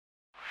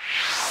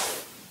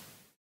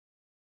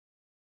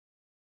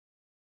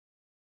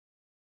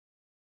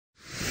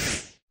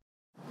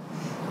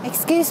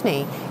Excuse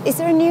me, is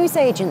there a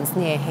newsagent's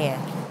near here?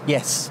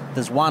 Yes,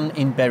 there's one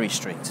in Berry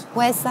Street.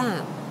 Where's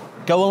that?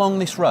 Go along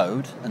this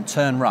road and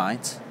turn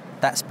right.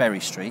 That's Berry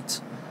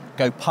Street.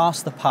 Go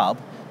past the pub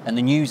and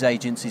the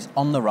newsagent's is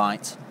on the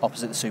right,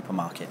 opposite the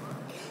supermarket.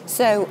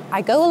 So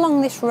I go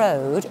along this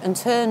road and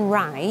turn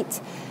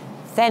right,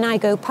 then I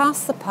go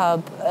past the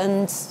pub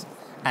and...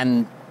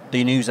 And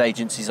the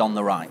newsagent's is on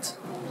the right.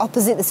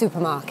 Opposite the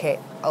supermarket.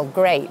 Oh,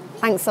 great.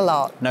 Thanks a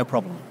lot. No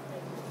problem.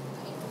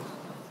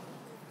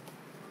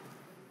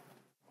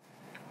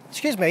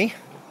 Excuse me?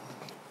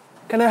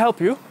 Can I help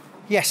you?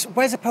 Yes,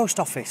 where's the post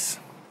office?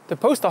 The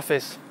post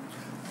office?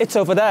 It's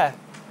over there,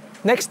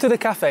 next to the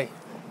cafe.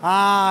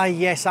 Ah,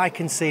 yes, I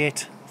can see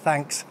it.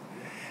 Thanks.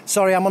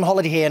 Sorry, I'm on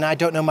holiday here and I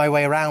don't know my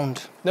way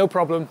around. No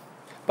problem.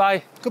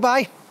 Bye.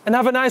 Goodbye. And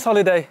have a nice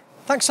holiday.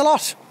 Thanks a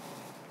lot.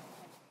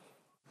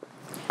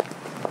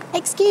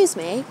 Excuse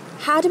me,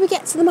 how do we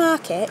get to the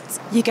market?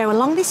 You go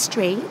along this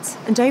street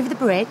and over the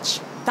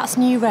bridge. That's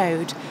New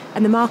Road,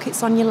 and the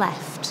market's on your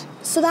left.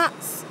 So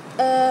that's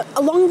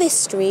along this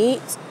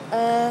street.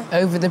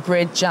 Over the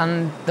bridge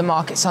and the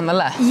market's on the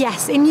left?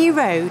 Yes, in New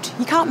Road.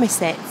 You can't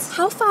miss it.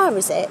 How far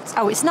is it?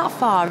 Oh, it's not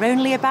far,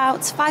 only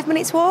about 5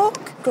 minutes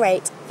walk.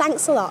 Great,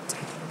 thanks a lot.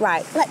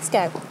 Right, let's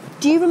go.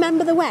 Do you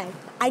remember the way?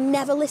 I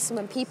never listen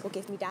when people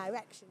give me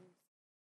directions.